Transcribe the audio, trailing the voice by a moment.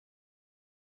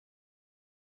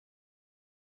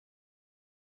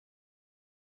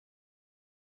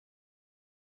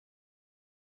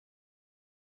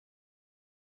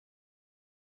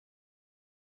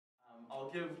I'll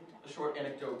give a short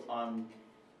anecdote on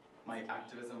my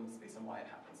activism based on why it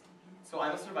happens. So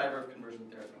I'm a survivor of conversion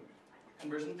therapy.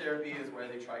 Conversion therapy is where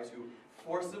they try to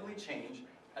forcibly change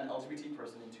an LGBT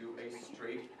person into a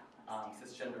straight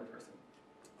cisgender person.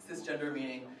 Cisgender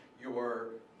meaning your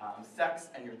sex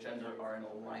and your gender are in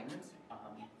alignment,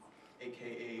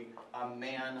 aka a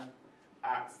man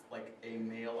acts like a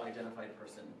male-identified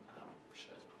person should,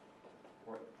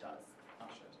 or does, not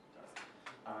should,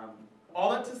 does.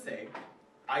 All that to say,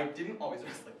 I didn't always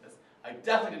dress like this. I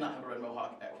definitely did not have a red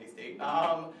mohawk at K-State.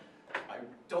 I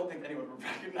don't think anyone would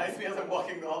recognize me as I'm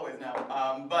walking the hallways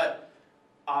now. But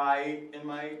I, in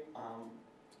my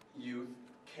youth,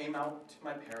 came out to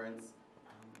my parents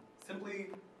simply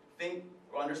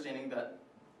understanding that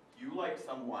you like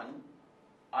someone,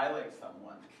 I like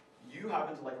someone. You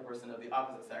happen to like a person of the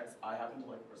opposite sex, I happen to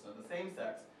like a person of the same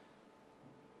sex.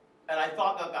 And I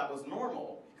thought that that was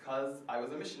normal because I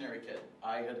was a missionary kid.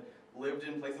 I had lived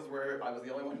in places where I was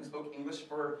the only one who spoke English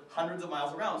for hundreds of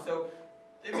miles around. So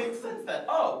it makes sense that,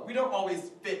 oh, we don't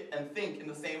always fit and think in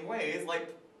the same ways.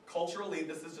 Like, culturally,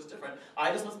 this is just different.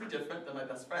 I just must be different than my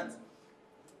best friends.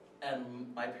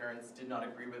 And my parents did not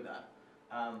agree with that.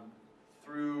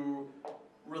 Through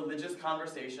religious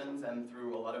conversations and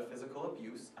through a lot of physical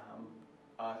abuse,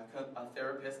 a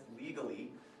therapist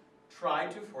legally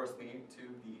tried to force me to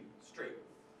be straight.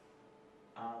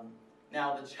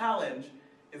 Now the challenge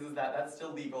is that that's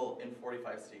still legal in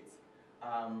 45 states.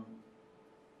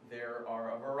 There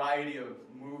are a variety of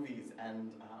movies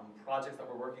and projects that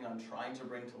we're working on trying to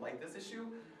bring to light this issue,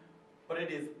 but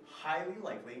it is highly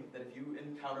likely that if you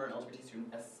encounter an LGBT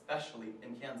student, especially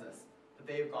in Kansas, that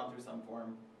they have gone through some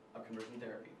form of conversion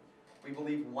therapy. We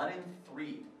believe 1 in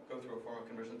 3 go through a form of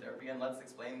conversion therapy, and let's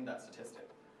explain that statistic.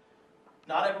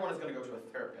 Not everyone is going to go to a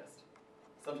therapist.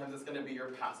 Sometimes it's going to be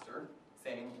your pastor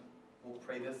saying, we'll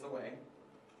pray this away.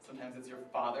 Sometimes it's your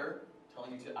father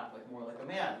telling you to act more like a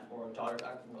man, or a daughter to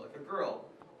act more like a girl.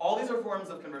 All these are forms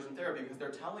of conversion therapy because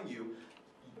they're telling you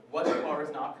what you are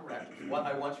is not correct, what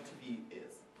I want you to be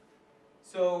is.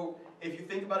 So if you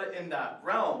think about it in that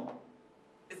realm,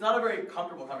 it's not a very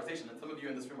comfortable conversation, and some of you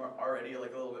in this room are already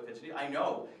like a little bit fidgety. I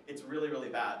know, it's really, really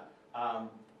bad.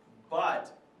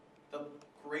 But the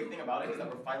great thing about it is that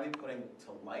we're finally putting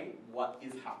to light what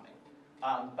is happening.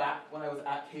 Back when I was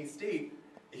at K-State,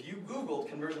 if you Googled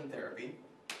conversion therapy,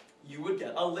 you would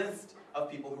get a list of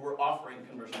people who were offering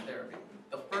conversion therapy.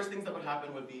 The first things that would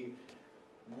happen would be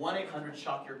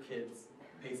 1-800-SHOCK-YOUR-KIDS,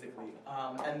 basically.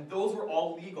 And those were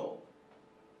all legal.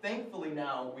 Thankfully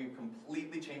now, we've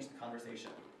completely changed the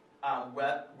conversation.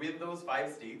 With those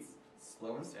 5 states,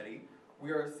 slow and steady,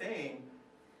 we are saying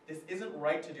this isn't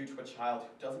right to do to a child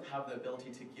who doesn't have the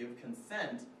ability to give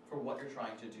consent for what you're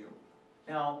trying to do.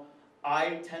 Now,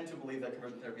 I tend to believe that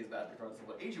conversion therapy is bad regardless of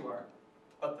what age you are,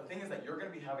 but the thing is that you're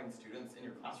going to be having students in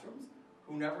your classrooms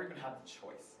who never even had the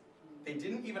choice. They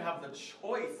didn't even have the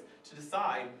choice to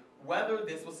decide whether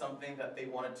this was something that they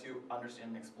wanted to understand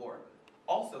and explore.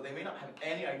 Also, they may not have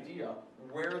any idea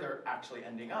where they're actually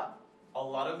ending up. A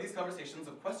lot of these conversations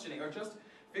of questioning are just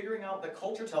figuring out that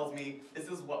culture tells me this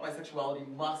is what my sexuality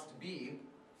must be,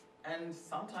 and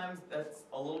sometimes that's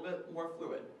a little bit more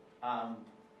fluid.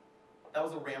 That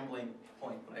was a rambling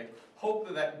point, but I hope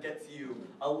that that gets you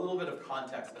a little bit of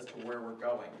context as to where we're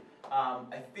going.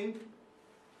 I think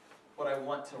what I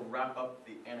want to wrap up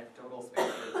the anecdotal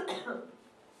space is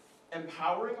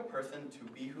empowering a person to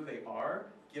be who they are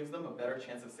gives them a better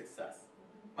chance of success.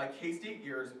 My K-State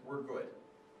years were good.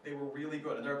 They were really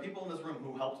good, and there are people in this room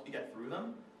who helped me get through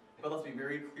them, but let's be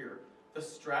very clear. The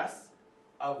stress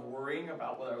of worrying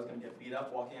about whether I was going to get beat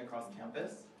up walking across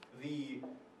campus, the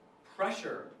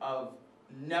pressure of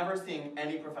never seeing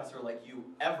any professor like you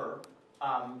ever,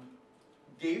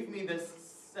 gave me this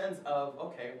sense of,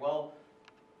 okay, well,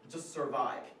 just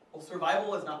survive. Well,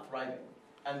 survival is not thriving,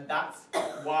 and that's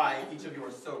why each of you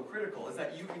are so critical, is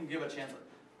that you can give a chance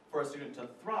for a student to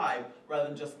thrive rather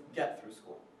than just get through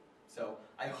school. So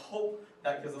I hope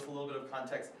that gives us a little bit of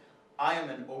context. I am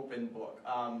an open book.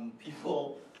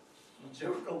 People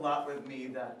joke a lot with me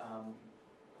that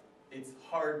it's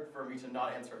hard for me to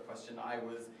not answer a question. I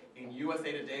was in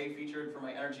USA Today featured for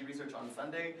my energy research on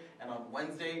Sunday, and on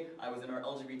Wednesday I was in our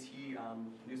LGBT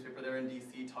newspaper there in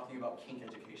DC talking about kink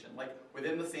education, like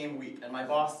within the same week, and my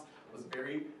boss was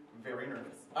very, very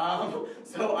nervous.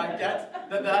 So I get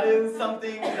that that is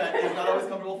something that is not always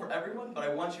comfortable for everyone, but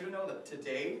I want you to know that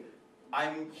today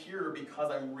I'm here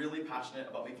because I'm really passionate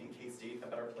about making K-State a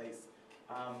better place.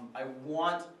 I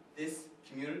want this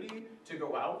community to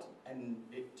go out and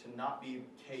it to not be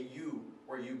KU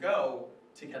where you go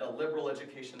to get a liberal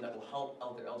education that will help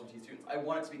other LGBT students. I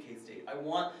want it to be K-State. I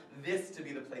want this to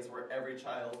be the place where every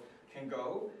child can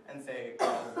go and say,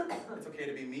 oh, it's okay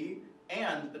to be me,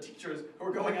 and the teachers who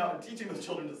are going out and teaching those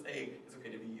children to say, it's okay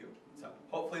to be you. So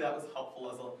hopefully that was helpful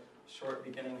as a short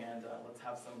beginning, and let's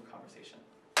have some conversation.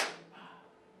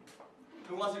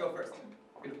 Who wants to go first?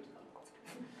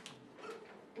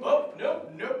 Oh,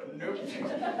 nope. Nope. You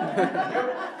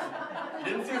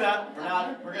didn't see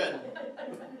that. We're good.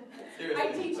 Seriously.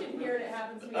 I teach it here and it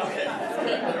happens to be okay.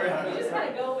 You just kind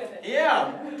of go with it.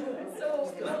 Yeah.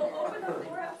 So we'll open the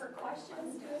floor up for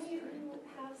questions. Do any of you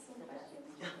have some questions?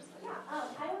 Yeah.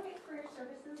 I work at Career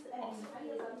Services and I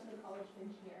liaison to the College of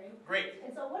Engineering. Great.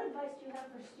 And so what advice do you have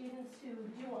for students who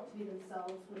do want to be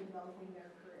themselves when developing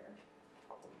their career?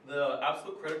 The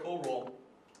absolute critical role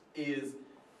is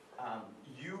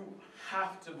you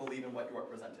have to believe in what you are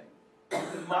presenting.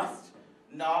 You must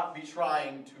not be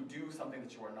trying to do something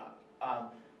that you are not.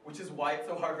 Which is why it's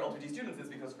so hard for LGBT students, is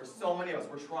because for so many of us,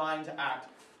 we're trying to act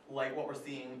like what we're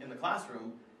seeing in the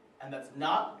classroom, and that's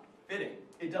not fitting.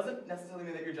 It doesn't necessarily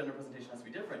mean that your gender presentation has to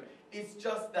be different. It's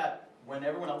just that when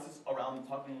everyone else is around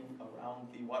talking around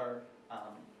the water,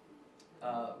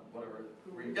 whatever,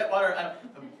 where you get water,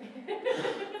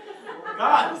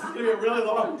 God, this is going to be a really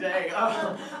long day.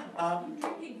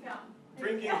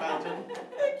 Drinking fountain.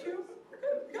 Thank you. We're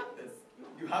good. We got this.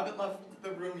 You haven't left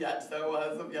the room yet, so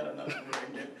as of yet, I'm not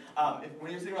doing it.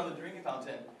 When you're sitting around the drinking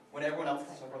fountain, when everyone else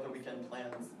gets to talk about their weekend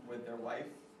plans with their wife,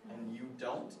 and you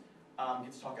don't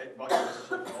get to talk about your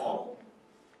relationship at all,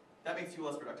 that makes you a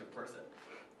less productive person.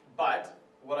 But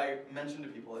what I mention to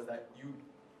people is that you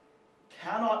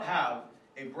cannot have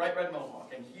a bright red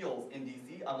mohawk and heels in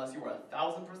DC unless you are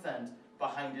 1,000%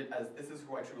 behind it as this is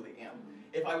who I truly am.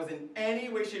 If I was in any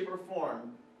way, shape, or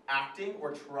form acting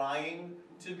or trying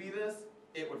to be this,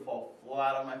 it would fall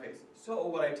flat on my face. So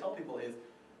what I tell people is,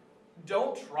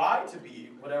 don't try to be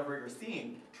whatever you're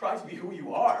seeing. Try to be who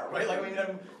you are, right? Like, I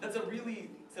mean, that's a really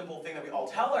simple thing that we all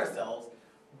tell ourselves,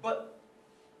 but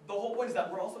the whole point is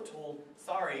that we're also told,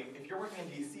 sorry, if you're working in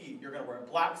DC, you're going to wear a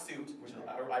black suit, which is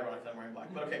ironic that I'm wearing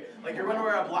black, but okay, like you're going to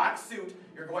wear a black suit,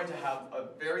 you're going to have a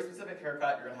very specific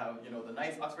haircut, you're going to have, you know, the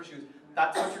nice Oxford shoes.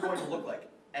 That's what you're going to look like.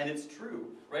 And it's true,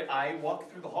 right? I walk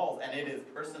through the halls, and it is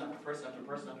person after person after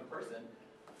person after person,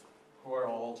 who are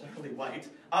all generally white,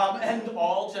 and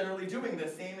all generally doing the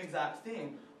same exact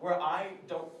thing, where I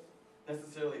don't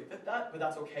necessarily fit that, but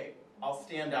that's okay. I'll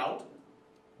stand out,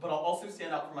 but I'll also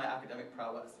stand out for my academic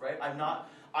prowess, right?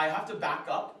 I have to back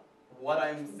up what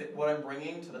I'm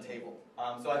bringing to the table.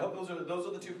 So I hope those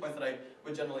are the 2 points that I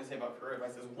would generally say about career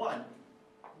advice. Is one,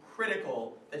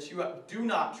 critical that you do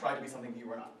not try to be something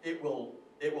you are not. It will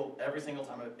every single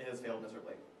time it has failed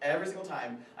miserably. Every single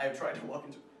time I have tried to walk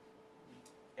into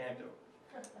anecdote.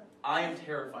 I am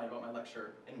terrified about my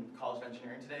lecture in College of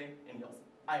Engineering today in Yale.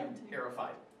 I am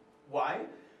terrified. Why?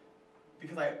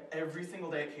 Because every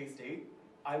single day at K-State,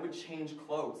 I would change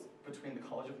clothes between the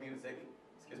College of Music,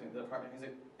 the Department of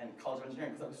Music, and College of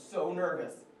Engineering, because I was so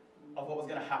nervous of what was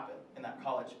going to happen in that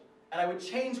college. And I would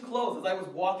change clothes as I was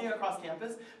walking across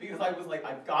campus, because I was like,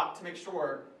 I've got to make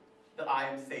sure that I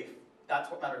am safe.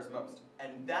 That's what matters most.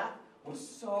 And that was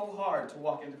so hard to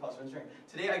walk into College of Engineering.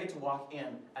 Today I get to walk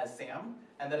in as Sam,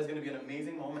 and that is going to be an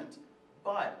amazing moment.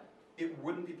 But it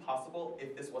wouldn't be possible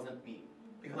if this wasn't me,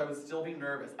 because I would still be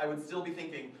nervous. I would still be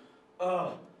thinking,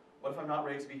 ugh, what if I'm not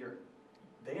ready to be here?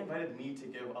 They invited me to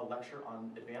give a lecture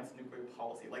on advanced nuclear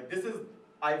policy. Like, this is,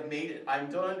 I've made it. I'm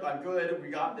done. I'm good. We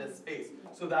got this space.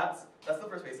 So that's the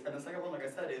first space. And the second one, like I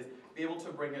said, is be able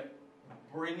to bring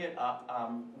it up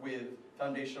with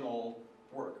foundational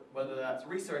work, whether that's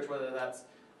research, whether that's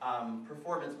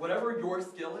performance, whatever your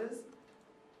skill is,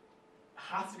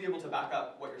 has to be able to back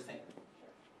up what you're saying,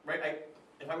 right?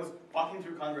 If I was walking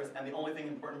through Congress and the only thing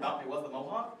important about me was the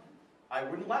mohawk, I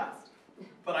wouldn't last.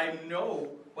 But I know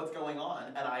what's going on,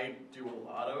 and I do a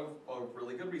lot of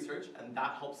really good research, and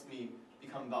that helps me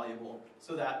become valuable,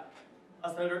 so that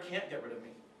a senator can't get rid of me.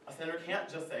 A senator can't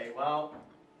just say, well,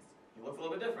 he looks a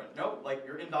little bit different. Nope, like,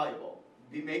 you're invaluable.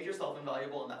 Make yourself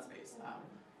invaluable in that space.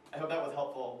 I hope that was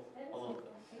helpful a little bit.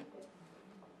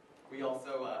 We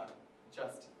also I can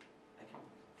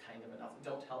kind of announce it.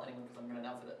 Don't tell anyone because I'm going to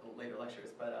announce it at later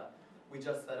lectures, but we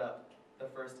just set up the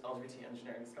first LGBT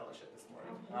engineering scholarship this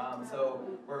morning. So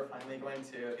we're finally going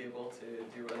to be able to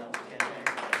do an LGBT engineering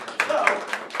scholarship.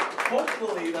 So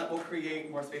hopefully that will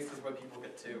create more spaces where people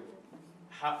get to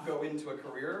go into a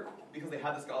career because they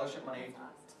had the scholarship money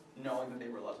knowing that they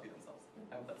were allowed to be themselves.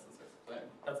 I hope that's the story. But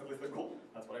that's at least the goal.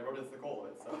 That's what I wrote as the goal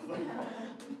of it. So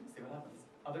see what happens.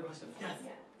 Other questions? Yes.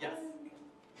 Yeah. Yes.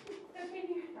 So can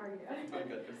you How are you doing? Doing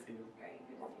good, good to see you. Great,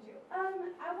 good to see you.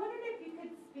 I wondered if you could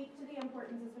speak to the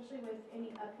importance, especially with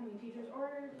any upcoming teachers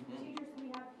or teachers we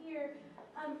have here,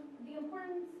 the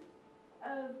importance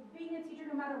of being a teacher,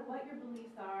 no matter what your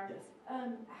beliefs are. Yes.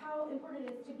 How important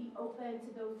it is to be open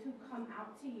to those who come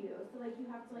out to you. So like you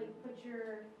have to like put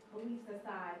your beliefs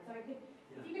aside. So I could,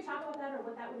 if you could talk about that or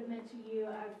what that would have meant to you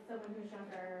as someone who's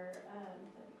younger, that'd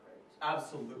be great.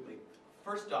 Absolutely.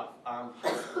 First off,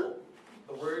 high school,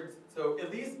 the words, so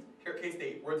at least here at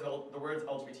K-State, the words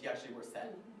LGBT actually were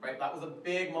said, right? That was a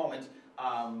big moment.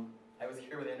 I was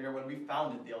here with Andrea when we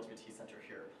founded the LGBT Center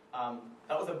here.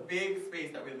 That was a big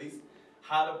space that we at least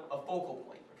had a focal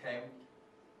point, okay?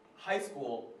 High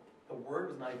school, the word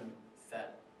was not even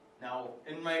said. Now,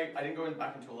 I didn't go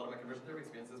back into a lot of my conversion therapy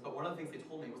experiences, but one of the things they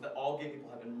told me was that all gay people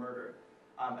had been murdered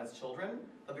as children,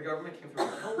 that the government came through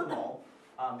and killed them all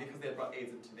because they had brought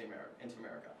AIDS into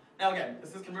America. Now again,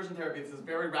 this is conversion therapy, this is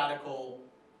very radical,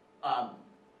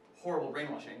 horrible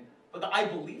brainwashing, but I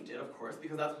believed it, of course,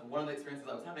 because that's one of the experiences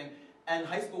I was having, and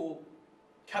high school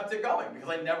kept it going, because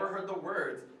I never heard the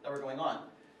words that were going on.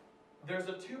 There's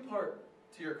a two-part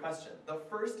to your question. The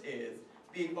first is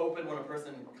being open when a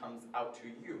person comes out to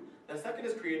you. The second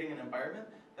is creating an environment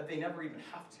that they never even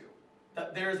have to.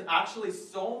 That there's actually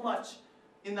so much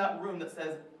in that room that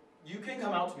says, you can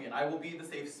come out to me and I will be the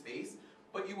safe space,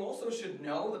 but you also should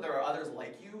know that there are others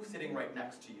like you sitting right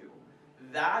next to you.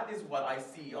 That is what I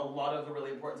see a lot of the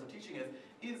really importance of teaching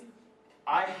is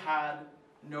I had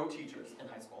no teachers in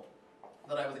high school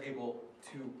that I was able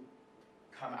to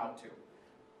come out to.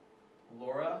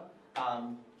 Laura,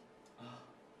 I'm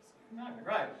gonna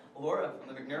cry. Laura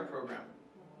from the McNair program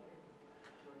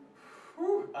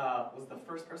was the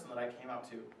first person that I came out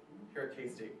to here at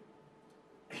K-State,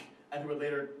 and would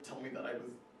later tell me that I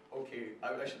was okay,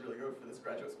 I should really go for this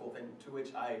graduate school thing, to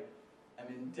which I am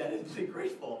indebtedly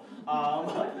grateful.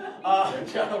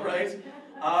 Yeah, right?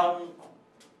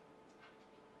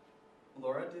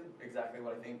 Laura did exactly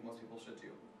what I think most people should do.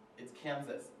 It's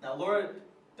Kansas. Now, Laura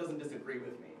doesn't disagree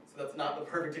with me, so that's not the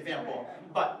perfect example,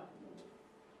 but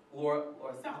Laura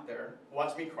sat there,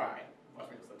 watched me cry,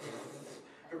 watched me just like,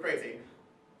 go crazy,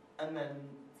 and then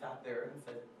sat there and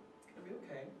said, it's gonna be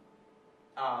okay.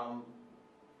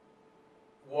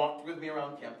 Walked with me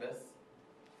around campus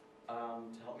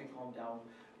to help me calm down,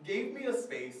 gave me a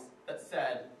space that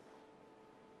said,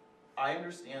 I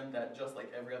understand that just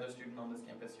like every other student on this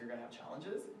campus, you're gonna have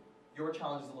challenges. Your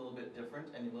challenge is a little bit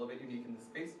different and a little bit unique in this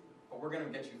space, but we're gonna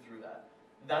get you through that.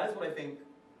 That is what I think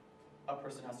a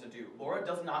person has to do. Laura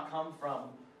does not come from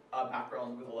a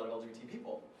background with a lot of LGBT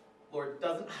people. Laura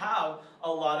doesn't have a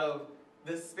lot of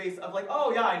this space of like,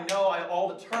 oh yeah, I know all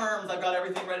the terms, I've got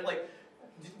everything ready. Like,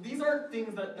 these aren't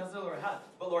things that necessarily Laura had,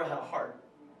 but Laura had a heart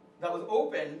that was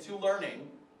open to learning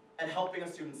and helping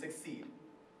a student succeed.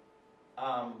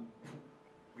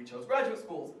 We chose graduate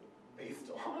schools based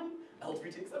on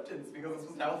LGBT acceptance because this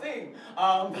was now a thing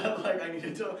that like I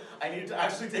needed to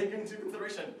actually take into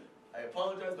consideration. I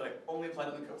apologize, but I only applied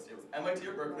on the coast. It was MIT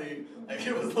or Berkeley. Like,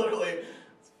 it was literally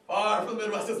as far from the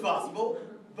Midwest as possible.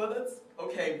 But that's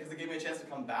okay because it gave me a chance to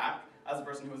come back as a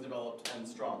person who was developed and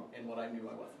strong in what I knew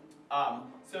I was.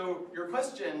 So your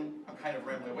question, I'm kind of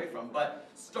rambling away from, but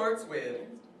starts with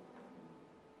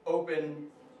open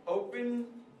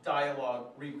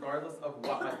dialogue regardless of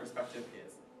what my perspective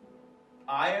is.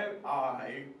 I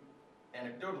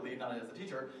anecdotally, not as a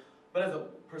teacher, but as a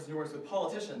person who works with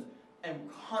politicians, am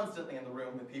constantly in the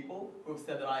room with people who have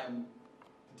said that I am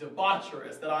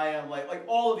debaucherous, that I am like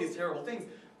all of these terrible things,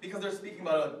 because they're speaking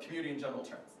about a community in general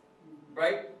terms,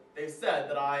 right? They've said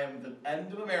that I am the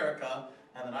end of America,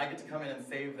 and then I get to come in and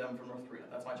save them from North Korea.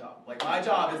 That's my job. Like, my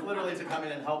job is literally to come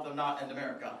in and help them not end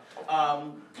America.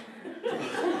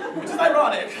 Which is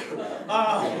ironic.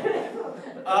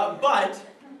 But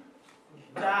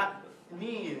that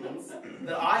means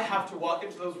that I have to walk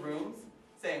into those rooms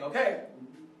saying, okay,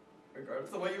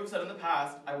 regardless of what you have said in the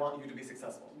past, I want you to be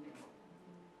successful.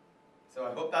 So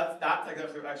I hope that's exactly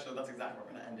where we're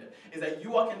going to end it. Is that you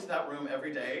walk into that room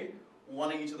every day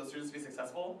wanting each of the students to be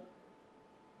successful,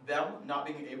 them not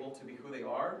being able to be who they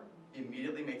are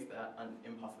immediately makes that an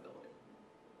impossibility.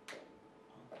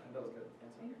 I think that was a good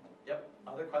answer. Yep.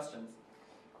 Other questions?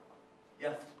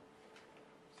 Yes?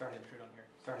 Sorry to intrude on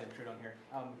here.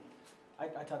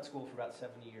 I taught school for about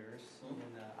 7 years in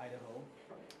Idaho,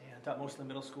 and taught mostly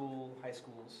middle school, high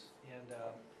schools, and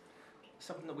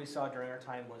something that we saw during our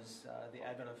time was the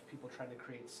advent of people trying to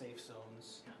create safe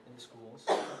zones in the schools.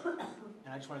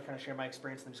 And I just want to kind of share my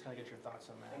experience and just kind of get your thoughts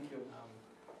on that. Thank you.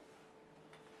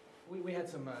 We had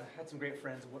some great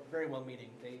friends, very well meaning.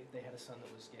 They had a son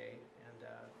that was gay, and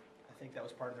I think that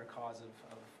was part of their cause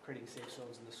of creating safe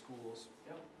zones in the schools.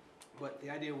 Yep. But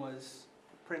the idea was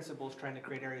principals trying to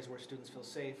create areas where students feel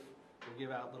safe, would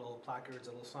give out little placards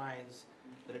and little signs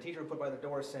that a teacher would put by their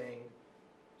door saying,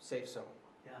 safe zone.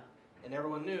 Yeah. And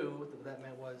everyone knew that what that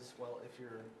meant was, well, if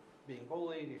you're being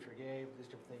bullied, if you're gay, these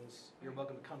different things, you're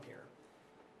welcome to come here.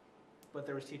 But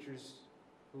there was teachers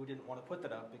who didn't want to put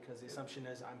that up because the assumption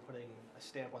is I'm putting a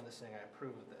stamp on this saying I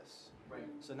approve of this. Right.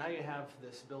 So now you have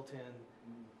this built-in,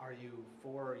 are you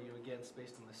for or are you against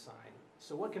based on the sign?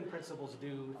 So what can principals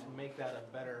do to make that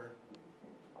a better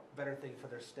thing for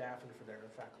their staff and for their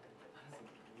faculty? That is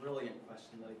a brilliant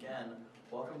question that, again,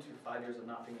 welcome to 5 years of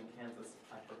not being in Kansas.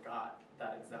 I forgot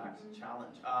that exact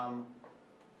challenge.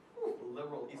 The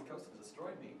liberal East Coast has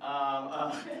destroyed me.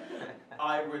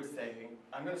 I would say,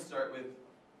 I'm going to start with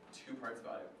 2 parts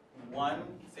about it. One,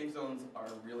 safe zones are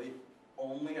really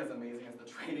only as amazing as the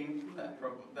training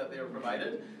that they are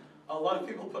provided. A lot of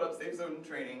people put up safe zone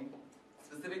training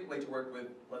specifically to work with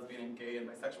lesbian and gay and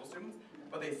bisexual students,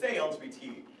 but they say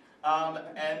LGBT.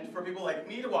 And for people like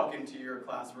me to walk into your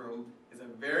classroom is a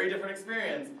very different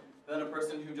experience than a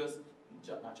person who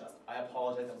I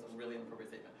apologize, that was a really inappropriate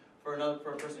statement, for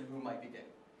a person who might be gay.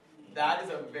 That is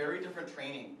a very different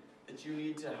training that you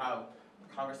need to have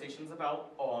conversations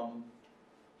about,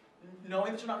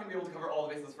 knowing that you're not going to be able to cover all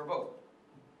the bases for both.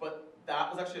 But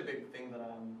that was actually a big thing that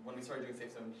when we started doing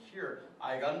Safe Zone here,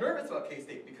 I got nervous about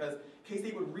K-State because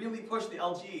K-State would really push the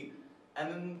LG, and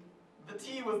then the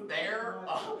T was there,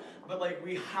 but like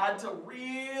we had to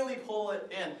really pull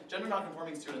it in. Gender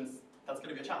nonconforming students, that's going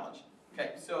to be a challenge.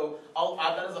 Okay, so I'll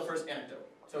add that as a first anecdote.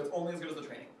 So it's only as good as the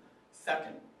training.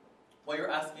 Second, what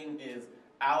you're asking is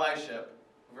allyship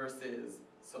versus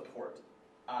support.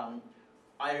 On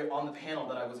the panel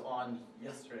that I was on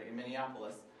yesterday in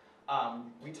Minneapolis,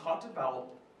 we talked about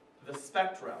the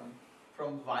spectrum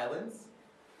from violence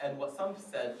and what some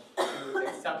said to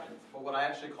acceptance, but what I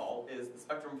actually call is the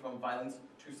spectrum from violence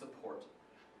to support,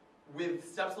 with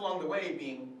steps along the way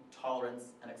being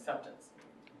tolerance and acceptance.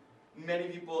 Many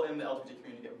people in the LGBT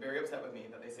community get very upset with me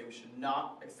that they say we should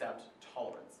not accept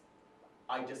tolerance.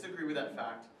 I disagree with that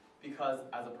fact because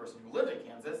as a person who lived in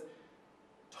Kansas,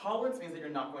 tolerance means that you're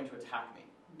not going to attack me.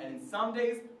 And in some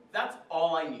days, that's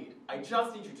all I need. I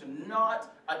just need you to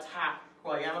not attack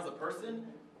who I am as a person.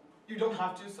 You don't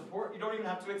have to support, you don't even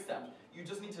have to accept. You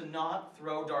just need to not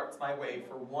throw darts my way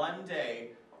for one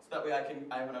day so that way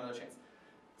I have another chance.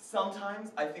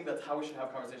 Sometimes I think that's how we should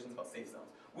have conversations about safe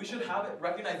zones. We should have it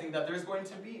recognizing that there's going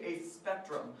to be a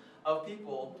spectrum of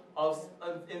people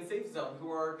in safe zone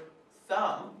who are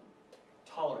some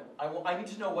tolerant. I need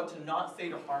to know what to not say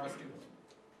to harm a student.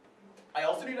 I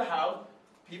also need to have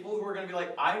people who are going to be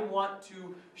like, I want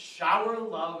to shower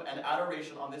love and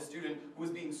adoration on this student who is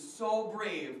being so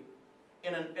brave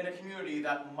in a community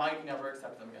that might never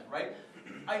accept them again, right?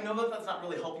 I know that that's not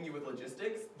really helping you with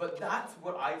logistics, but that's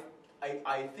what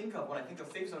I think of when I think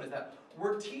of safe zone, is that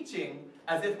we're teaching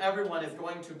as if everyone is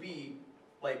going to be,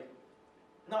 like,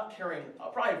 not carrying a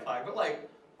pride flag, but like,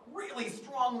 really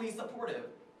strongly supportive.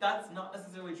 That's not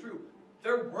necessarily true.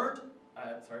 There weren't,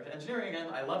 sorry to engineering again,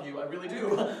 I love you, I really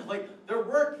do. Like, there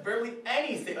weren't barely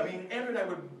any Andrew and I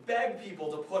would beg people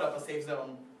to put up a safe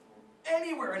zone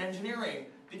anywhere in engineering,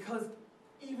 because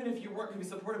even if you weren't going to be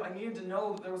supportive, I needed to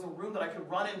know that there was a room that I could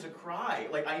run in to cry.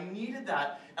 Like, I needed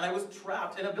that, and I was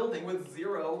trapped in a building with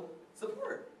zero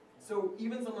support. So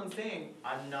even someone saying,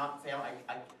 I'm not saying,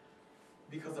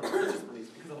 because of religious beliefs,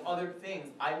 because of other things,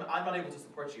 I'm not able to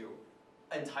support you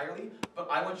entirely, but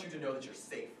I want you to know that you're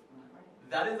safe.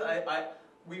 That is,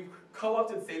 we've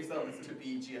co-opted safe zones to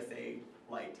be GSA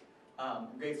light,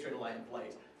 Gay Straight Alliance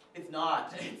light. It's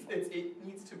not. It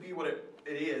needs to be what it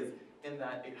is, in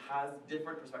that it has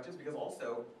different perspectives, because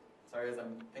also, sorry, as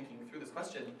I'm thinking through this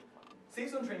question, safe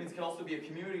zone trainings can also be a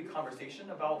community conversation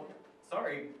about,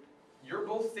 sorry, you're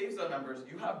both safe zone members,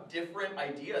 you have different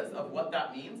ideas of what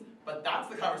that means, but that's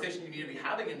the conversation you need to be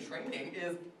having in training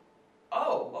is,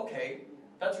 oh, okay,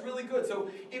 that's really good.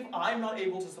 So if I'm not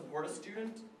able to support a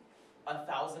student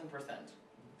 1,000%,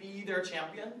 be their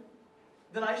champion,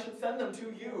 then I should send them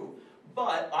to you.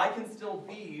 But I can still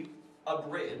be a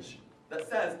bridge that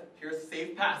says, here's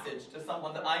safe passage to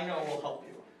someone that I know will help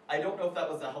you. I don't know if that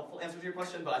was a helpful answer to your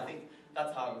question, but I think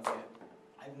that's how I would say it.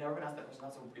 I've never been asked that question.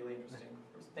 That's a really interesting.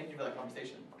 Thank you for that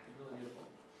conversation. It's really beautiful.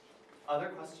 Other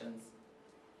questions?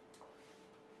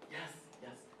 Yes,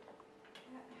 yes.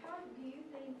 How do you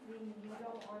think the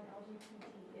needle on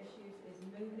LGBT issues is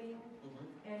moving?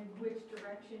 And which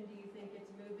direction do you think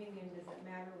it's moving? And does it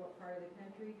matter what part of the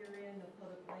country you're in, the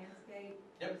political landscape?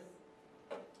 Yep.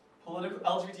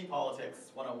 LGBT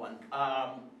politics 101.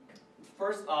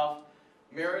 First off,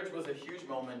 marriage was a huge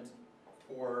moment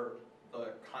for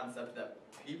the concept that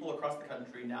people across the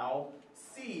country now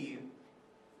see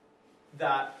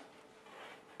that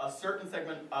a certain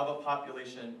segment of a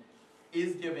population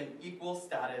is given equal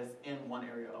status in one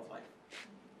area of life.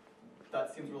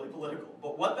 That seems really political,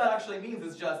 but what that actually means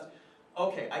is just,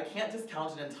 okay, I can't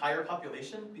discount an entire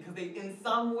population because they in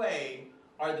some way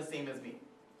are the same as me.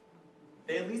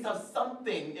 They at least have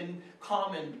something in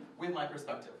common with my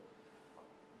perspective.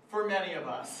 For many of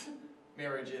us,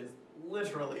 marriage is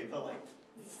literally the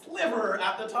sliver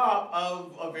at the top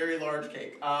of a very large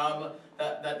cake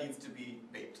that needs to be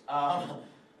baked.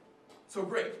 So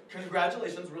great,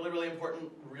 congratulations, really, really important,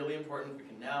 really important. We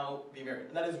can now be married.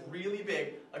 And that is really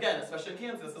big, again, especially in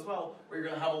Kansas as well, where you're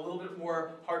gonna have a little bit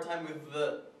more hard time with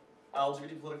the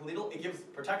LGBT political legal. It gives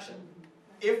protection.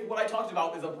 If what I talked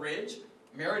about is a bridge,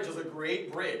 marriage is a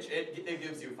great bridge. It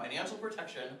gives you financial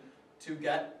protection to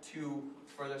get to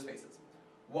further spaces.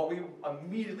 What we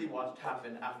immediately watched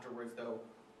happen afterwards, though,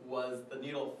 was the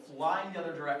needle flying the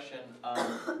other direction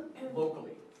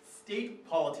locally. State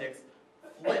politics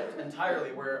flipped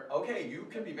entirely where, okay, you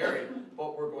can be married,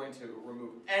 but we're going to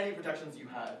remove any protections you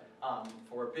had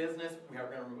for business. We are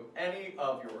going to remove any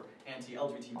of your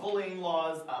anti-LGBT bullying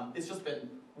laws. It's just been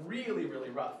really, really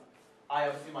rough. I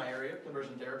obviously, in my area,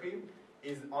 conversion therapy,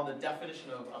 is on the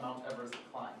definition of a Mount Everest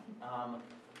climb.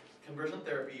 Conversion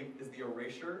therapy is the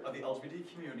erasure of the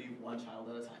LGBT community one child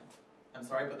at a time. I'm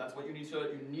sorry, but that's what you need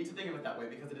to think of it that way,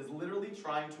 because it is literally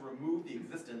trying to remove the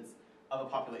existence of a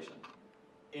population.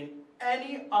 In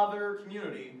any other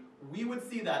community, we would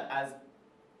see that as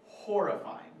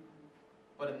horrifying.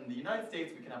 But in the United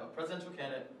States, we can have a presidential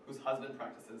candidate whose husband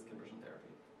practices conversion therapy.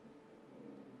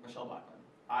 Michelle Bachmann.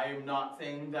 I am not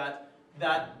saying that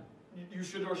you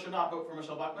should or should not vote for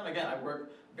Michelle Bachmann. Again, I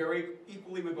work very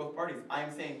equally with both parties. I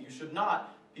am saying you should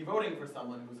not be voting for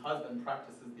someone whose husband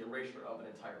practices the erasure of an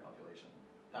entire population.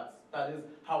 That is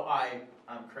how I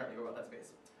currently go about that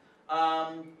space.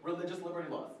 Religious liberty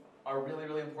laws are really,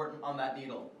 really important on that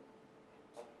needle.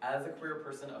 As a queer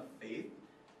person of faith,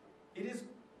 it is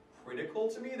critical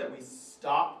to me that we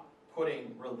stop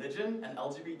putting religion and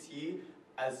LGBT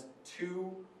as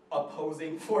two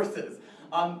opposing forces.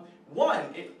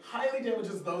 One, it highly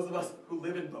damages those of us who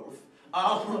live in both.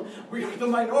 We are the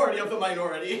minority of the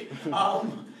minority.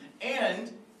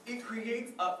 And it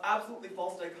creates an absolutely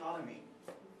false dichotomy.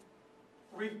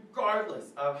 Regardless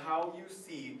of how you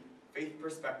see faith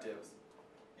perspectives,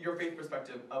 your faith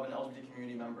perspective of an LGBT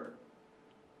community member,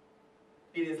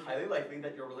 it is highly likely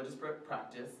that your religious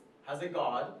practice has a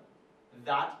God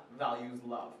that values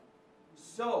love.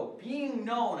 So, being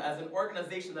known as an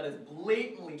organization that is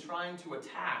blatantly trying to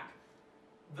attack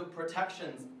the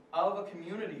protections of a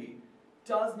community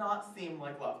does not seem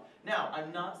like love. Now,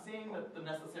 I'm not saying that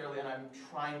necessarily, and I'm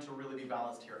trying to really be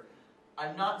balanced here,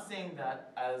 I'm not saying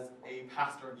that as a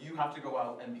pastor you have to go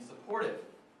out and be supportive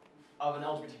of an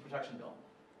LGBT protection bill.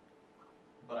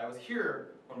 But I was here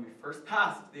when we first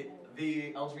passed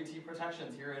the LGBT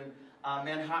protections here in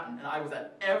Manhattan, and I was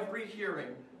at every hearing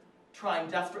trying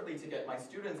desperately to get my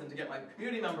students and to get my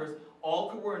community members all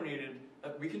coordinated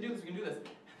that we can do this, we can do this.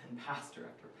 And then pastor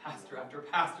after pastor after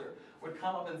pastor would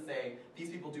come up and say, these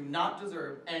people do not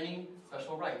deserve any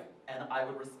special rights. And I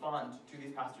would respond to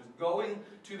these pastors, going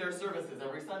to their services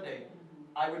every Sunday.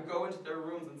 I would go into their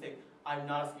rooms and say, I'm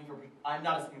not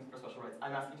asking for special rights.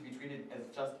 I'm asking to be treated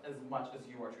as just as much as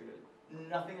you are treated.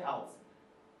 Nothing else.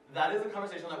 That is a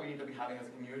conversation that we need to be having as a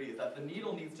community, is that the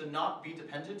needle needs to not be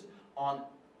dependent on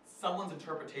someone's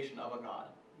interpretation of a God.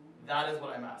 That is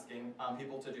what I'm asking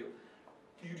people to do.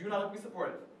 You do not have to be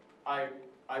supportive.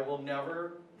 I will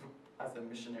never, as a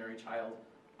missionary child,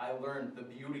 I learned the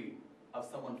beauty of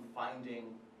someone finding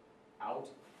out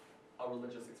a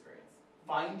religious experience,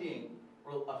 finding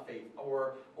a faith,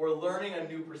 or learning a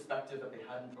new perspective that they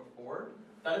hadn't before.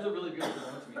 That is a really beautiful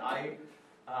moment to me.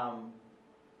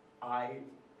 I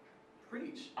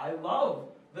preach. I love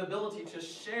the ability to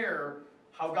share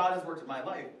how God has worked in my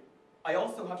life. I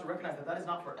also have to recognize that that is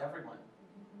not for everyone.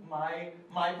 My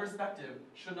perspective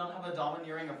should not have a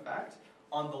domineering effect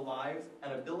on the lives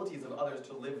and abilities of others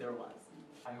to live their lives.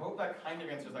 I hope that kind of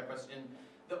answers that question.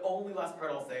 The only last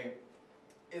part I'll say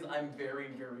is I'm very,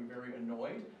 very, very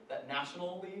annoyed that in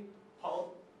national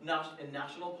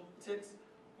politics,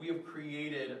 we have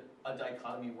created a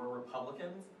dichotomy where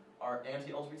Republicans are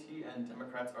anti-LGBT and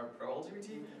Democrats are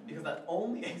pro-LGBT, because that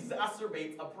only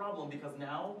exacerbates a problem, because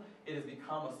now it has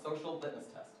become a social litmus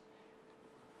test.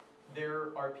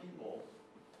 There are people,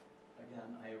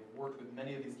 again, I have worked with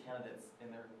many of these candidates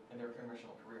in their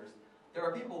congressional careers. There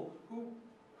are people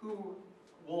who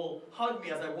will hug me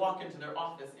as I walk into their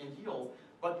office in heels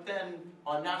but then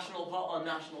on national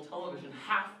television,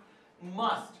 half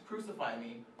must crucify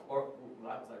me, or ooh,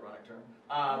 that was an ironic term,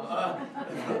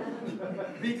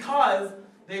 because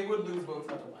they would lose votes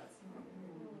otherwise.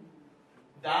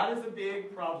 That is a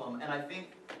big problem, and I think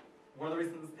one of the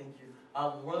reasons, thank you,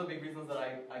 one of the big reasons that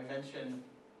I mentioned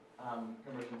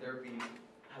conversion therapy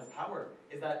has power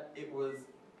is that it was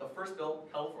the first bill,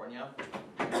 California,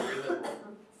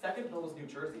 second bill was New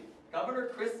Jersey. Governor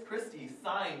Christie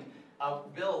signed a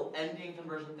bill ending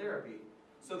conversion therapy.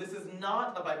 So this is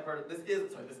not a bipartisan, this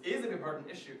is a bipartisan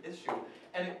issue,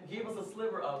 and it gave us a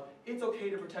sliver of, it's okay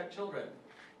to protect children.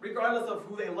 Regardless of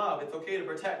who they love, it's okay to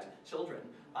protect children.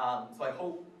 So I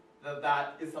hope that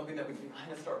that is something that we can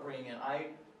kind of start bringing in.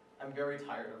 I'm very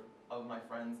tired of my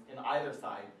friends in either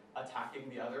side attacking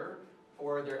the other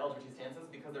for their LGBT stances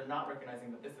because they're not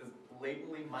recognizing that this is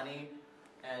blatantly money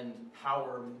and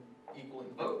power equaling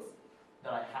votes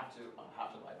that I have to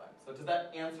abide by. So does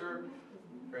that answer?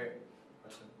 Great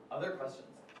question. Other questions?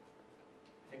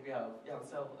 I think we have,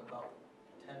 so about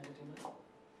 10, 15 minutes.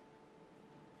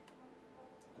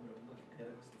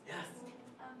 Yes.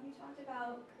 You talked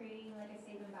about creating like a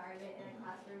safe environment in a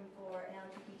classroom for an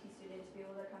LGBT student to be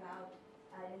able to come out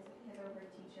as his or her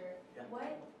teacher. Yeah.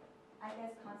 What, I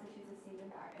guess, constitutes a safe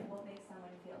environment? What makes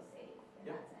someone feel safe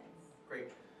in that sense? Great.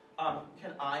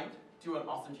 Can I do an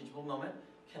awesome teachable moment?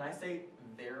 Can I say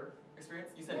their experience?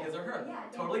 You said his or her. Yeah.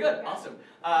 Totally good. Awesome.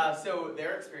 So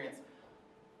their experience.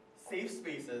 Safe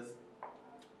spaces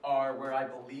are where I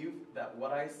believe that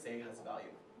what I say has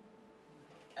value.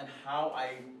 And how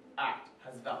I act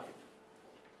has value.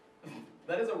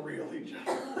 That is a really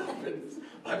general,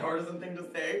 bipartisan thing to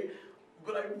say,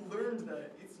 but I've learned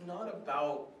that it's not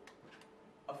about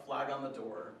a flag on the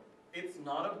door. It's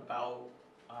not about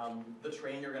the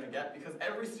training you're going to get, because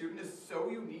every student is so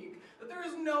unique that there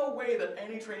is no way that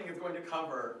any training is going to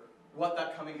cover what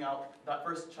that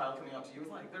first child coming out to you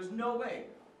is like. There's no way.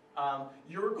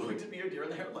 You're going to be a deer in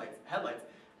the headlights,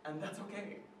 and that's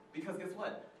okay, because guess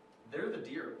what? They're the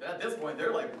deer. At this point,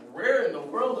 they're like, where in the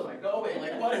world am I going?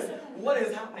 Like, what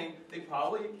is happening? They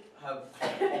probably have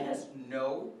almost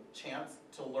no chance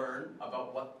to learn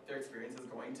about what their experience is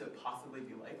going to possibly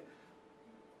be like.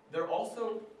 They're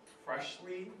also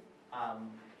freshly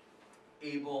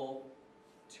able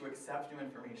to accept new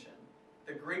information.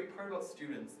 The great part about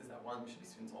students is that, one, we should be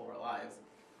students all of our lives,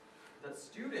 that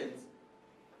students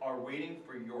are waiting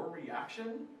for your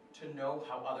reaction to know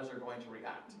how others are going to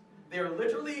react. They're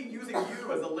literally using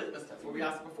you as a litmus test. What we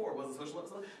asked before was a social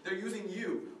litmus test. They're using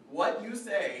you. What you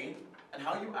say and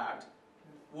how you act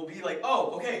will be like,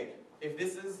 oh, okay, if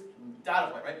this is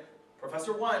data point, right?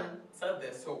 Professor 1 said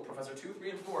this, so Professor 2,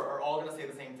 3, and 4 are all going to say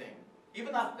the same thing.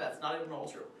 Even that's not even all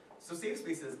true. So safe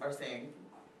spaces are saying,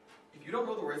 if you don't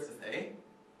know the words to say,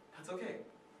 that's okay.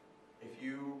 If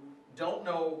you don't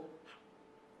know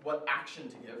what action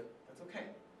to give, that's okay.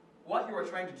 What you are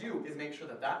trying to do is make sure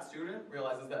that that student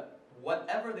realizes that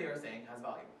whatever they are saying has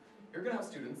value. You're going to have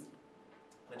students,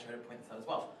 and I try to point this out as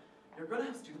well, you're going to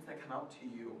have students that come out to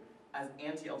you as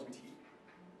anti-LGBT.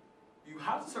 You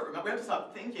have to we have to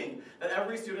stop thinking that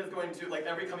every student is going to, like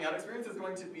every coming out experience is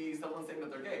going to be someone saying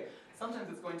that they're gay. Sometimes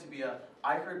it's going to be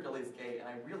I heard Billy's gay and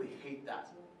I really hate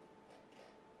that.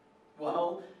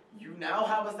 Well, you now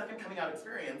have a second coming out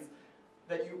experience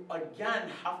that you again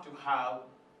have to have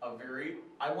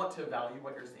I want to value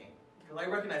what you're saying. Because I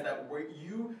recognize that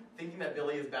you thinking that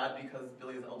Billy is bad because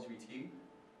Billy is LGBT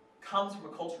comes from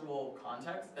a cultural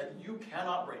context that you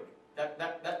cannot break.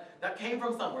 That came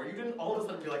from somewhere. You didn't all of a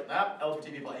sudden be like,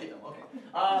 LGBT people, I hate them. Okay.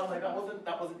 Like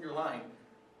that wasn't your line.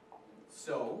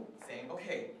 So saying,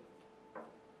 okay,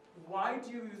 why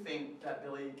do you think that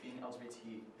Billy being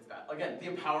LGBT is bad? Again, the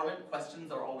empowerment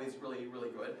questions are always really, really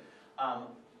good.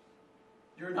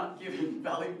 You're not giving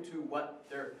value to what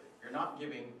you're not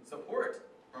giving support.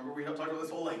 Remember we talked about this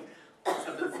whole like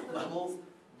acceptance levels.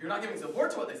 You're not giving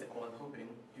support to what they say. Well, I'm hoping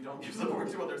you don't give support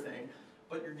to what they're saying,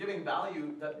 but you're giving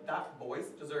value that that voice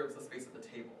deserves a space at the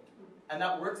table. And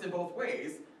that works in both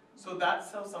ways. So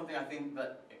that's something I think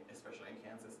that, especially in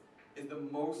Kansas,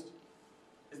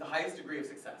 is the highest degree of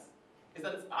success. Is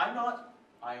that I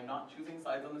am not choosing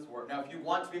sides on this war. Now, if you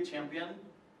want to be a champion,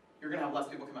 you're going to have less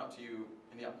people come out to you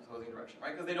in the opposing direction,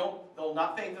 right? Because they'll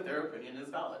not think that their opinion is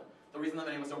valid. The reason that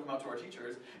many of us don't come out to our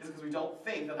teachers is because we don't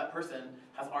think that that person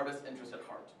has our best interest at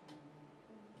heart.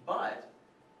 But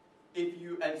if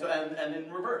you, and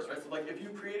in reverse, right? So like if you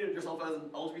created yourself as an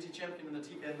LGBT champion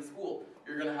in the school,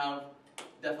 you're going to have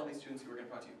definitely students who are going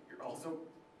to come out to you. You're also,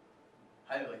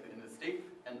 highly likely in the state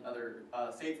and other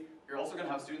states, you're also going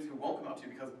to have students who won't come out to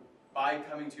you because by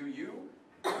coming to you, you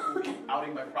will be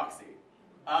outing by proxy.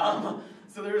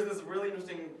 So there was this really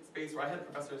interesting space where I had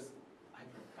professors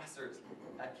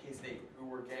at K-State who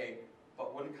were gay,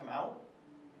 but wouldn't come out,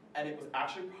 and it was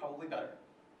actually probably better,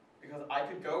 because I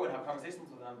could go and have conversations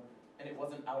with them, and it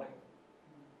wasn't outing.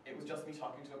 It was just me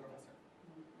talking to a professor.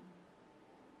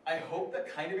 I hope that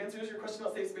kind of answers your question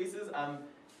about safe spaces,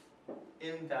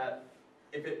 in that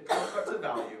if it comes back to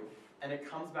value, and it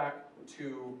comes back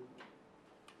to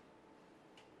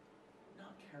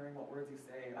not caring what words you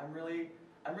say. I'm really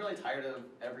tired of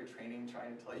every training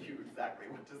trying to tell you exactly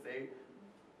what to say.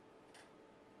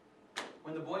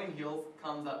 When the boy in heels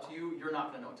comes up to you, you're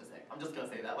not gonna know what to say. I'm just gonna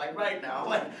say that, like right now,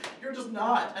 like you're just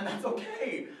not, and that's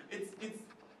okay.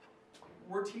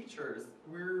 We're teachers.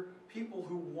 We're people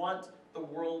who want the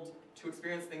world to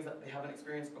experience things that they haven't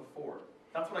experienced before.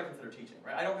 That's what I consider teaching,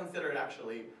 right? I don't consider it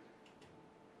actually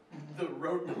the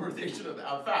rote memorization of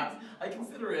facts. I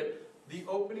consider it the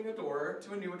opening a door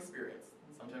to a new experience.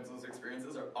 Sometimes those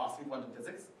experiences are awesome quantum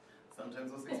physics. Sometimes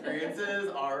those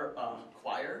experiences are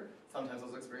choir. Sometimes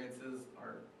those experiences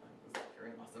are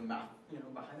hearing awesome math,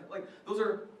 behind it. Like those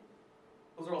are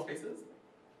all spaces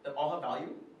that all have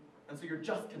value, and so you're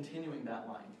just continuing that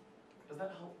line. Does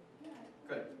that help? Yeah.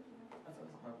 Good. That's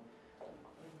awesome.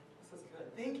 This is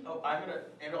good. I'm gonna,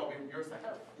 Andrew, I'll be your second.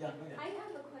 Oh. Yeah, go ahead. I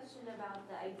have a question about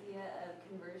the idea of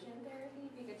conversion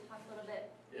therapy. If you could talk a little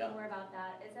bit more about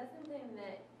that. Is that something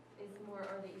that is more,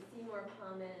 or that you see more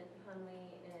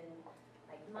commonly in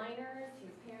like minors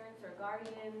whose parents or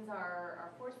guardians are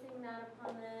forcing that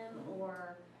upon them,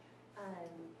 or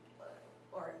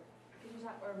could you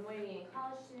talk, or maybe in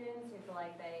college students who feel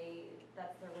like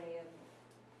that's their way of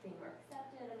being more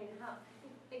accepted? I mean, talk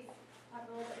a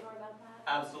little bit more about that.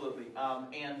 Absolutely.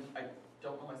 And I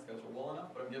don't know my schedule well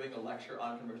enough, but I'm giving a lecture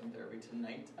on conversion therapy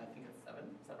tonight. I think it's 7.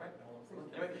 Is that right?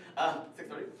 Anyway,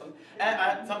 6:30 something.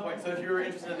 At some point. So if you're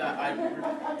interested in that,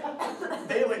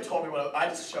 they like told me I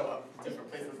just show up in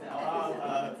different places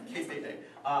now. K-State Day.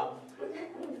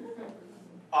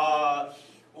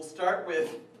 We'll start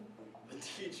with the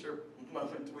teacher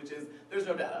moment, which is there's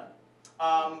no data.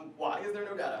 Why is there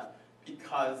no data?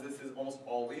 Because this is almost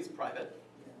always private.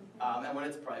 And when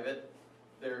it's private,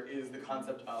 there is the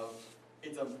concept of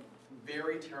it's a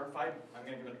very terrified, I'm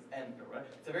going to give an example, right?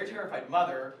 It's a very terrified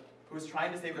mother who is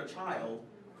trying to save their child,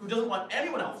 who doesn't want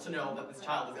anyone else to know that this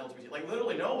child is LGBT, like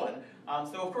literally no one.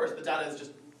 So of course the data is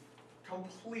just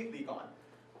completely gone.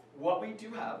 What we do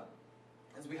have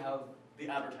is we have the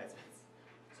advertisements.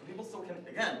 So people still can,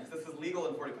 again, because this is legal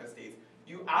in 45 states,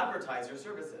 you advertise your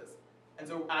services. And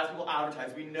so as people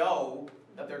advertise, we know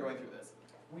that they're going through this.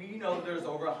 We know that there's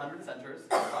over 100 centers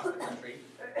across the country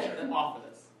that offer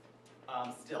this.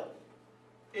 Still,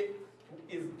 it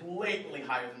is blatantly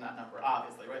higher than that number,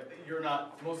 obviously, right?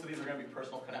 Most of these are going to be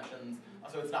personal connections,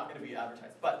 so it's not going to be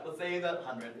advertised. But let's say that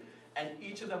 100, and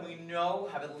each of them we know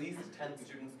have at least 10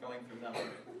 students going through them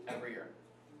every year,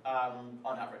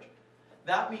 on average.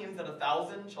 That means that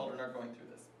 1,000 children are going through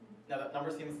this. Now that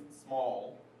number seems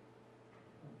small,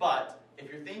 but if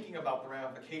you're thinking about the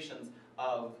ramifications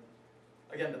of,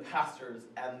 again, the pastors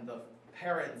and the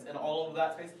parents and all of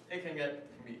that space, it can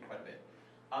be quite a bit.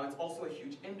 It's also a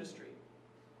huge industry.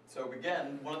 So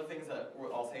again, one of the things that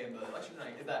I'll say in the lecture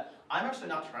tonight is that I'm actually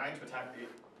not trying to attack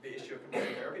the issue of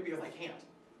conversion therapy because I can't.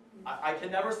 I can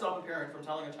never stop a parent from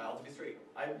telling a child to be straight.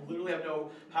 I literally have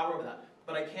no power over that.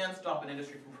 But I can stop an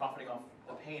industry from profiting off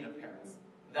the pain of parents.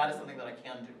 That is something that I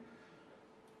can do.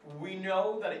 We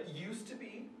know that it used to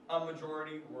be a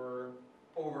majority were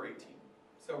over 18.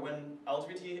 So when in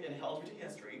LGBT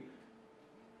history,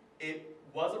 it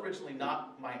was originally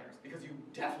not minors, because you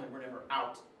definitely were never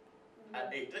out at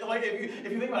 8. Like if you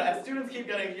think about it, as students keep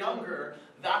getting younger,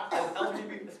 as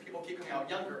LGBT people keep coming out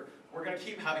younger, we're going to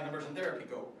keep having conversion therapy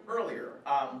go earlier.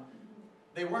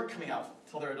 They weren't coming out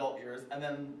till their adult years, and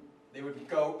then they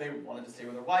wanted to stay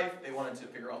with their wife, they wanted to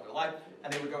figure out their life,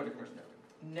 and they would go into conversion therapy.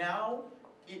 Now,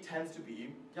 it tends to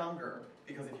be younger,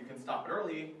 because if you can stop it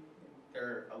early,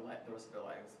 the rest of their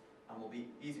lives will be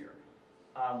easier.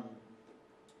 I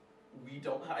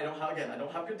don't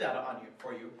have good data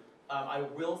for you. I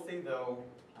will say though,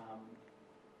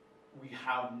 we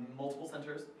have multiple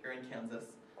centers here in Kansas.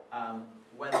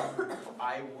 When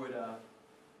the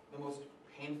most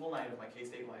painful night of my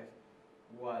K-State life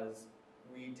was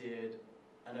we did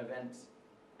an event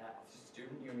at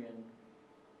Student Union,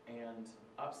 and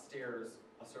upstairs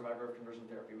a survivor of conversion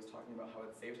therapy was talking about how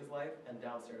it saved his life, and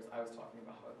downstairs I was talking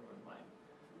about how it ruined mine.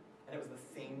 And it was the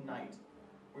same night.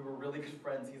 We were really good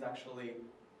friends. He's actually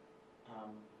a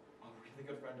really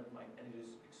good friend of mine, and it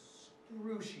is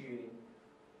excruciating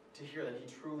to hear that he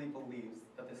truly believes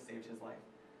that this saved his life.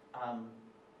 And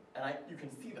you can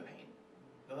see the pain.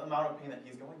 the amount of pain that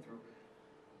he's going through.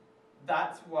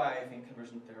 That's why I think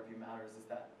conversion therapy matters, is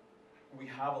that we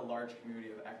have a large community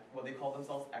of what they call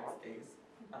themselves ex-gays.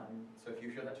 So if you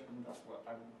hear that term, that's what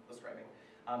I'm describing.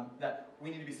 That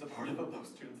we need to be supportive of those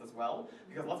students as well,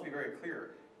 because let's be very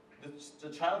clear, the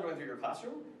child going through your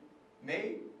classroom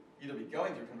may either be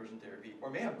going through conversion therapy or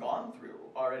may have gone through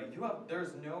already.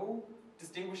 There's no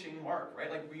distinguishing mark,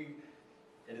 right? Like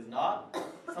it is not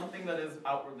something that is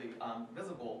outwardly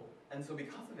visible, and so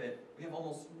because of it, we have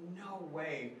almost no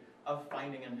way of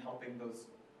finding and helping those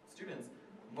students,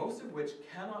 most of which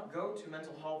cannot go to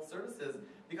mental health services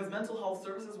because mental health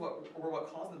services were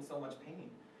what caused them so much pain.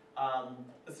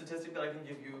 The statistic that I can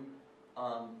give you,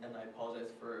 and I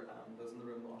apologize for those in the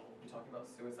room, I'll be talking about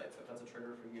suicide, so if that's a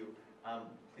trigger for you,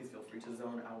 please feel free to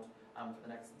zone out for the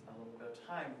next little bit of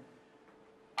time.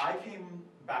 I came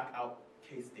back out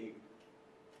K-State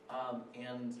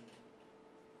and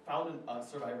found a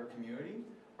survivor community.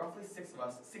 Roughly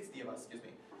 60 of us,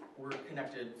 were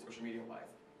connected social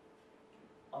media-wise.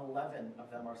 11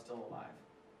 of them are still alive.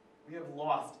 We have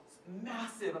lost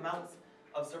massive amounts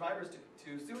of survivors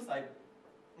to suicide,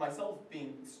 myself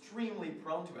being extremely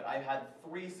prone to it. I had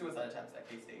 3 suicide attempts at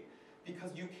K-State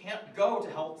because you can't go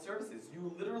to health services.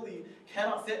 You literally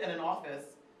cannot sit in an office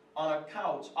on a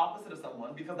couch opposite of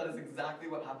someone because that is exactly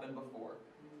what happened before.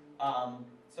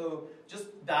 So just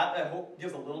that, I hope,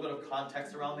 gives a little bit of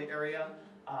context around the area.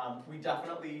 We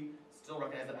definitely still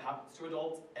recognize that it happens to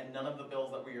adults, and none of the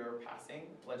bills that we are passing,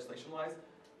 legislation-wise,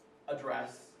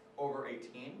 address over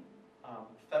 18.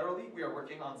 Federally, we are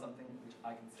working on something which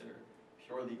I consider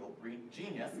pure legal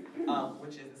genius,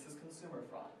 which is consumer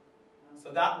fraud.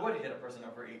 So that would hit a person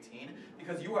over 18,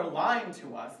 because you are lying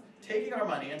to us, taking our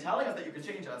money, and telling us that you can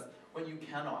change us when you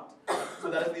cannot. So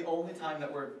that is the only time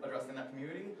that we're addressing that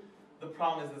community. The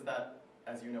problem is that,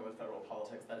 as you know with federal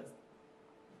politics, that is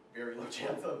very low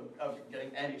chance of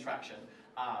getting any traction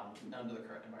under the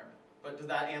current environment. But does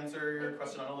that answer your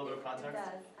question on a little bit of context? It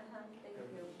does. Thank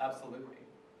you. Absolutely.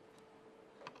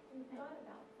 We've got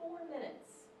about 4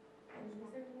 minutes. Is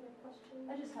there any other questions?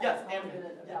 I just Yes, have a Andrea.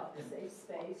 comment about safe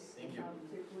space. Thank you.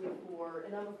 Particularly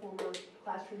and I'm a former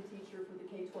classroom teacher for the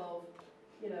K-12,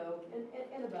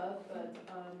 and above, but,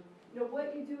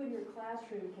 what you do in your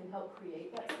classroom can help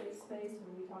create that safe space.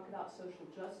 When we talk about social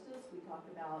justice, we talk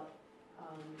about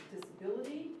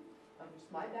disability, which is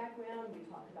my background, we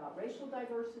talk about racial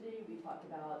diversity, we talk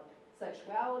about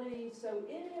sexuality. So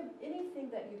anything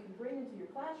that you can bring into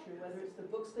your classroom, whether it's the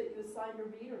books that you assign to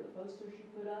read or the posters you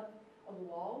put up on the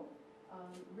wall,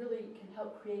 really can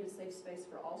help create a safe space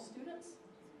for all students.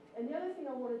 And the other thing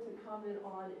I wanted to comment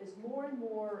on is more and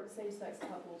more same-sex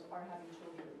couples are having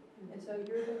children. And so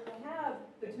you're going to have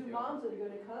the 2 moms that are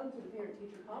going to come to the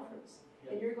parent-teacher conference.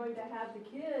 And you're going to have the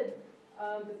kid,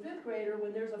 the 5th grader,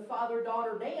 when there's a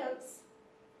father-daughter dance,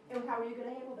 and how are you going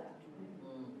to handle that?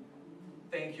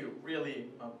 Thank you. Really,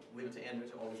 I'll leave it to Andrew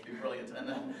to always be brilliant, and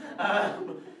then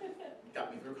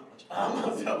got me through college.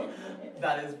 So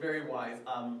that is very wise.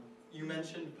 You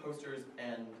mentioned posters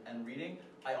and reading.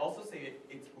 I also say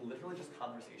it's literally just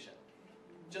conversation.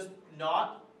 Just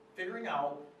not figuring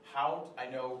out how, I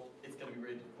know it's going to be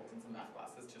really difficult in some math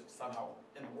classes to somehow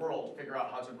in the world figure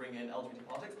out how to bring in LGBT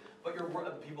politics, but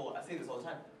people, I say this all the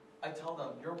time, I tell them,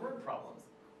 your word problems.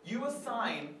 You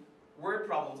assign word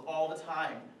problems all the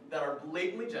time that are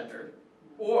blatantly gendered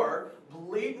or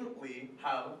blatantly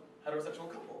have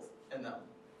heterosexual couples in them.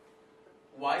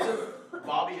 Why does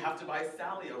Bobby have to buy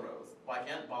Sally a rose? Why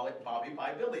can't Bobby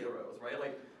buy Billy a rose, right?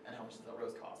 Like, and how much does that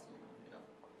rose cost?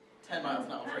 10 miles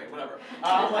an hour, great, whatever.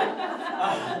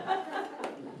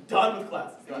 Done with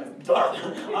classes, guys,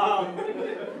 done.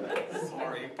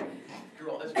 Sorry.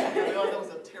 Girl education, I realized that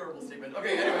was a terrible statement.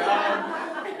 Okay, anyway,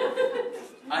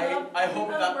 I hope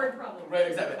that, right,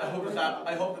 exactly.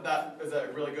 I hope that is a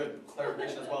really good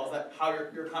clarification as well, is that how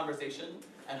your conversation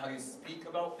and how you speak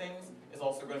about things is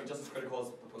also going to be just as critical as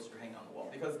the poster hanging on the wall.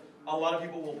 Because a lot of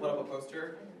people will put up a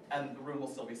poster and the room will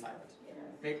still be silent.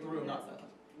 Make the room not silent.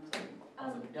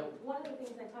 Yep. One of the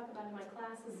things I talk about in my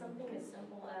class is something as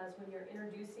simple as when you're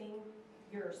introducing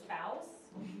your spouse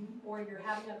or you're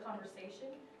having a conversation,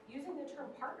 using the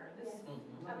term partner. This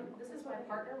is my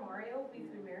partner, Mario. We've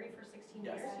been married for 16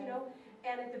 years,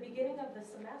 and at the beginning of the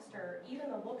semester, even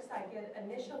the looks I get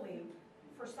initially,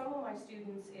 for some of my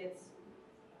students, it's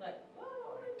like,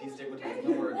 oh, destigmatizing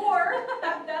the word. Or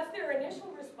that's their initial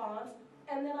response,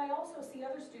 and then I also see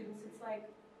other students, it's like,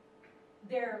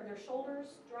 their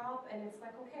shoulders drop, and it's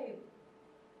like, okay,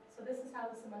 so this is how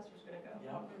the semester's going to go.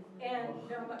 Yep. And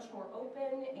they're much more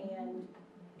open, and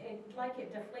it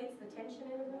deflates the tension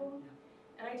in a room.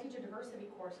 And I teach a diversity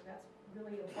course, and that's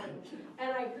really important.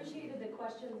 And I appreciated the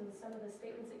questions and some of the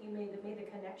statements that you made that made the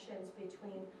connections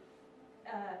between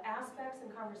aspects and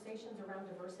conversations around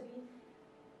diversity.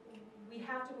 We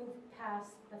have to move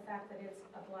past the fact that it's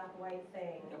a black-white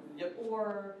thing, Yep.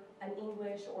 or an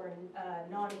English or a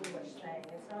non-English thing.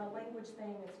 It's not a language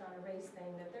thing, it's not a race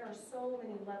thing, that there are so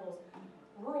many levels.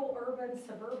 Rural, urban,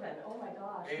 suburban, oh my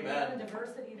gosh. Amen. The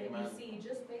diversity that Amen. you see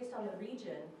just based on the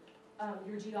region,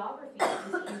 your geography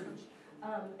is huge.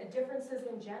 Differences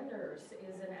in genders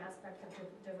is an aspect of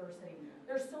diversity.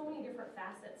 There's so many different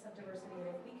facets of diversity,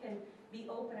 and if we can be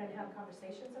open and have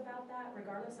conversations about that,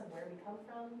 regardless of where we come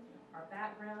from, our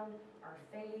background, our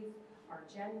faith, our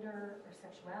gender, our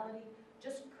sexuality,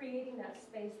 just creating that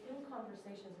space through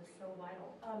conversations is so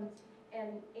vital.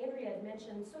 And Andrea had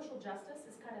mentioned social justice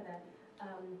is kind of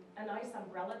a nice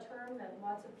umbrella term that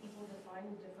lots of people define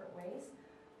in different ways.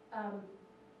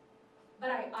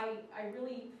 But I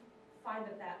really find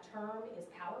that term is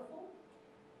powerful,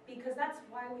 because that's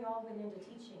why we all went into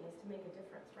teaching, is to make a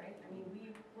difference, right? I mean,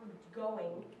 we're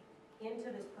going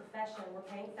into this profession, we're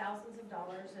paying thousands of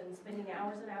dollars and spending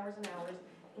hours and hours and hours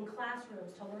in classrooms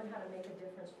to learn how to make a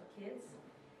difference for kids.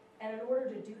 And in order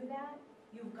to do that,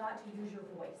 you've got to use your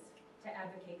voice to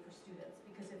advocate for students,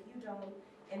 because if you don't,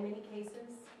 in many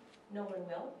cases, no one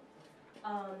will.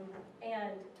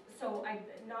 And so,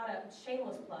 not a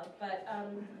shameless plug, but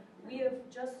we have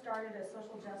just started a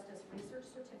social justice research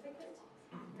certificate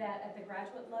that at the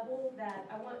graduate level that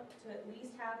I want to at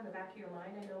least have in the back of your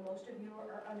mind. I know most of you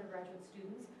are undergraduate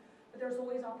students, but there's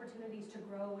always opportunities to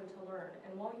grow and to learn.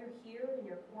 And while you're here in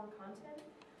your core content,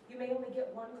 you may only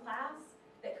get one class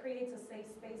that creates a safe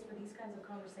space for these kinds of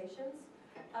conversations.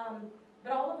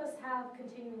 But all of us have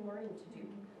continuing learning to do.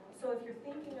 So if you're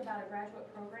thinking about a graduate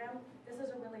program, this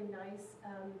is a really nice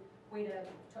way to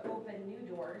open new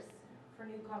doors for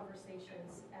new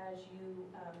conversations as you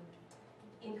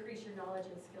increase your knowledge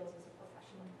and skills as a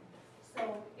professional. So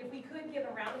if we could give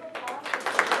a round of applause.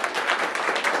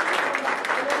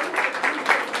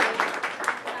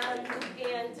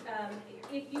 And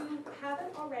if you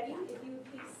haven't already, if you would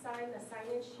please sign the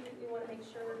sign-in sheet, we want to make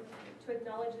sure to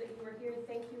acknowledge that you were here.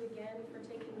 Thank you again for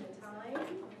taking the time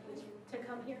to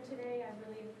come here today. I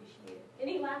really appreciate it.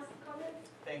 Any last comments?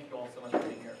 Thank you all so much for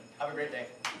being here. Have a great day.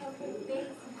 Okay,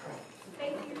 thanks.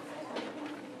 Thank you.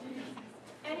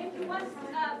 And if you want